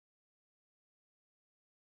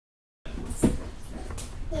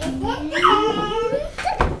I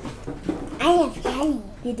have jelly.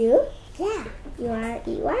 You do? Yeah. You wanna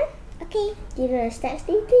eat one? Okay. Do you know the steps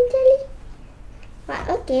to eating jelly? What?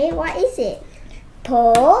 Okay, what is it?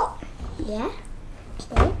 Pull. Yeah.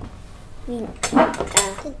 Okay.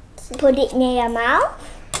 Put it near your mouth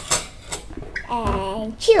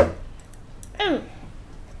and chew.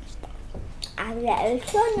 I will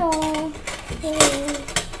also know.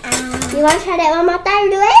 You want to try that one more time?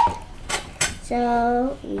 Do it.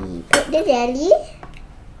 So we put the jelly.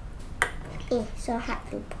 So hard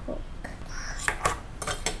to poke.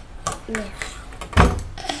 Yeah.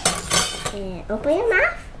 And open your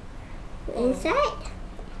mouth. Put inside.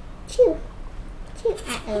 Chew. Chew. You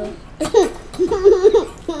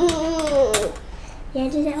want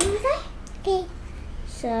to do that one more time? Okay.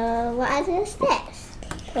 So what are the steps?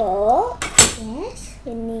 Pull. Yes.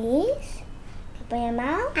 Release. Open your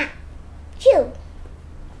mouth. Chew.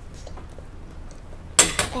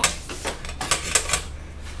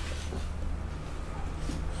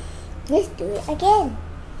 Let's do it again.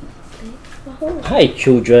 Hi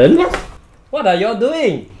children. What are y'all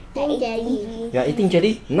doing? Eating jelly. You are eating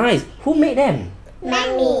jelly? Nice. Who made them?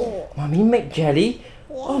 Mommy. Mommy made jelly?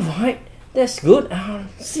 Alright, that's good.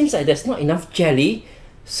 Seems like there's not enough jelly.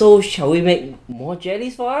 So shall we make more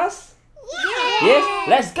jellies for us? Yes,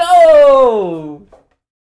 let's go!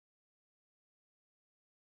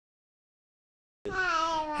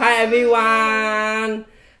 Hi everyone!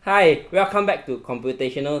 Hi, welcome back to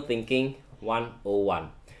Computational Thinking 101.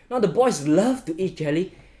 Now the boys love to eat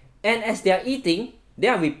jelly, and as they are eating, they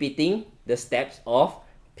are repeating the steps of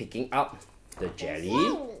picking up the jelly.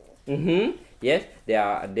 Yes,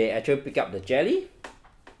 they actually pick up the jelly.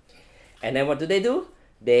 And then what do?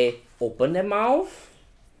 They open their mouth.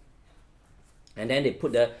 And then they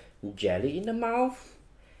put the jelly in the mouth.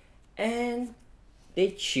 And they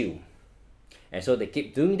chew. And so they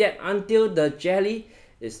keep doing that until the jelly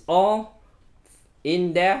is all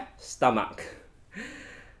in their stomach.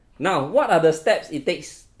 Now, what are the steps it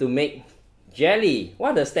takes to make jelly?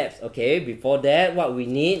 What are the steps? Okay, before that, what we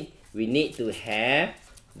need to have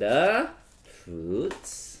the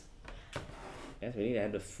fruits. Yes, we need to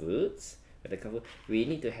have the fruits. We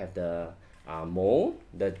need to have the mold,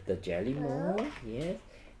 the jelly mold. Yes,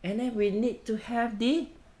 and then we need to have the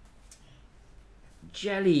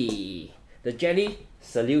jelly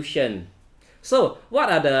solution. So,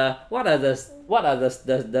 what are the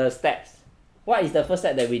steps? What is the first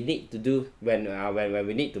step that we need to do when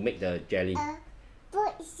we need to make the jelly?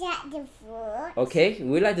 Put inside the fruit. Okay,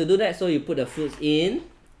 we like to do that. So you put the fruits in.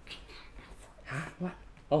 Huh? What?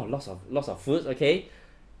 Oh, lots of fruits. Okay.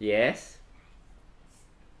 Yes.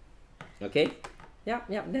 Okay. Yep.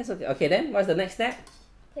 That's okay. Okay, then what's the next step?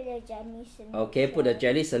 Put the jelly solution. Okay, put the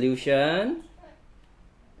jelly solution.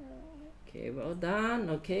 Okay, well done.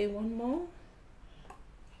 Okay, one more.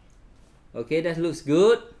 Okay, that looks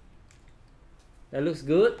good. That looks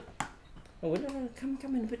good. Oh, no, come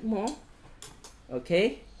in a bit more.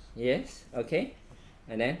 Okay. Yes. Okay.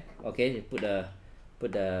 And then okay, put the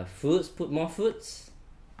fruits. Put more fruits.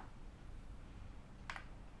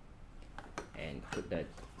 And put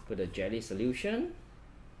the jelly solution.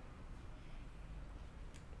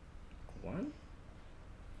 1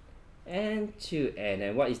 and 2. And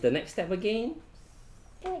then what is the next step again?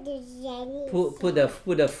 Put the jelly. Put the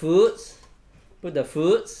fruits. Put the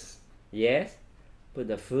fruits. Yes. Put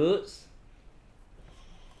the fruits.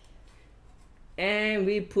 And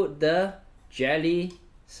we put the jelly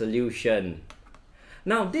solution.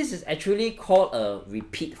 Now this is actually called a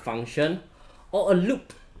repeat function or a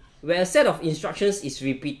loop, where a set of instructions is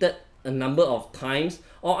repeated a number of times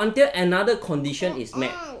or until another condition is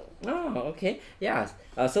met. Oh, okay. Yeah.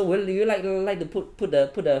 So will you like to put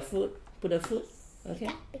the fruit?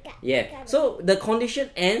 Okay. Yeah. So the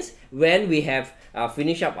condition ends when we have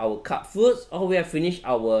finished up our cut fruits, or we have finished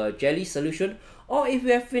our jelly solution, or if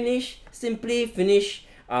we have simply finished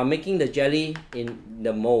making the jelly in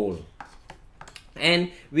the mold.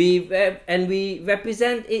 And we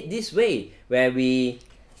represent it this way, where we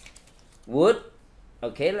would,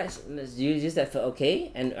 okay, let's use that for,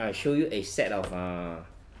 okay, and I'll show you a set of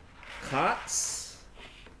cards.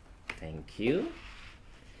 Thank you.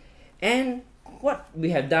 And what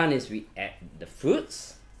we have done is we add the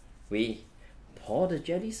fruits, we pour the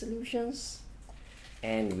jelly solutions,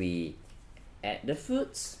 and we add the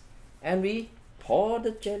fruits, and we pour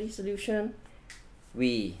the jelly solution.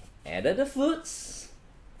 We added the fruits,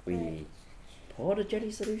 we pour the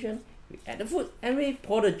jelly solution, we add the fruit, and we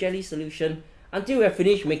pour the jelly solution until we have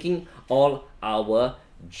finished making all our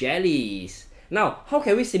jellies. Now, how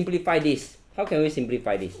can we simplify this?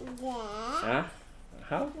 Yeah.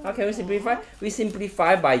 How can we simplify? We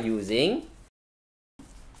simplify by using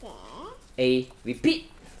a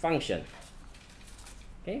repeat function.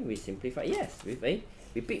 Okay, we simplify, yes, with a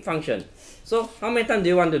repeat function. So how many times do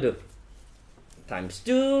you want to do? Times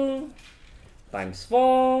 2, times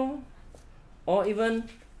 4, or even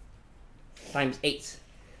times 8.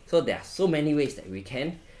 So there are so many ways that we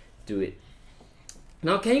can do it.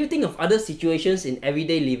 Now, can you think of other situations in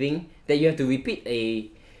everyday living that you have to repeat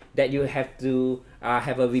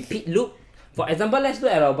have a repeat loop? For example, let's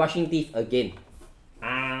look at our brushing teeth again.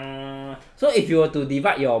 So if you were to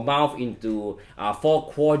divide your mouth into 4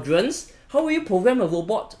 quadrants, how will you program a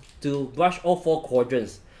robot to brush all 4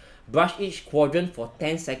 quadrants? Brush each quadrant for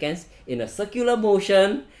 10 seconds in a circular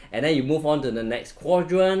motion, and then you move on to the next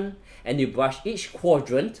quadrant, and you brush each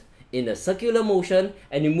quadrant in a circular motion,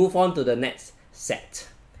 and you move on to the next set,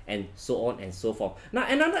 and so on and so forth. Now,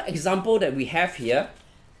 another example that we have here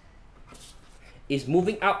is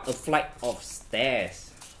moving up a flight of stairs,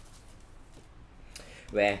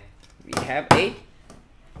 where we have a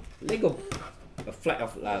flight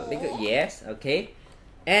of Lego, yes, okay.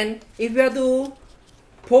 And if we are to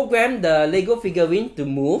program the Lego figurine to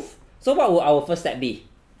move, so what will our first step be?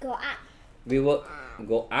 Go up. We will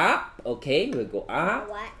go up, okay, we'll go up.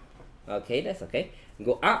 Forward. Okay, that's okay.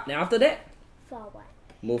 Go up, then after that, Forward.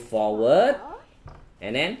 move forward,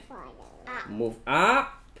 and then Up. move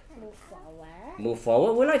up, Move forward. move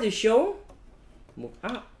forward. Would you like to show? Move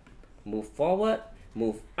up, move forward,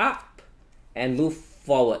 move up, and move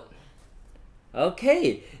forward.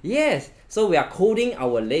 Okay, yes. So we are coding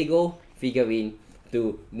our Lego figurine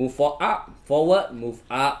to move forward, move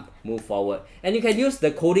up, move forward. And you can use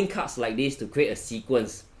the coding cards like this to create a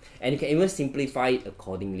sequence. And you can even simplify it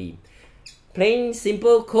accordingly. Plain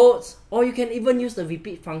simple codes, or you can even use the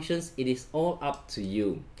repeat functions. It is all up to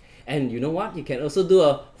you. And you know what? You can also do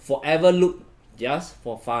a forever loop just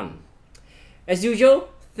for fun. As usual,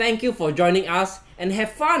 thank you for joining us, and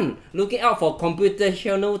have fun looking out for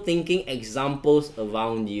computational thinking examples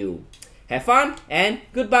around you. Have fun and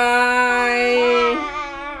goodbye!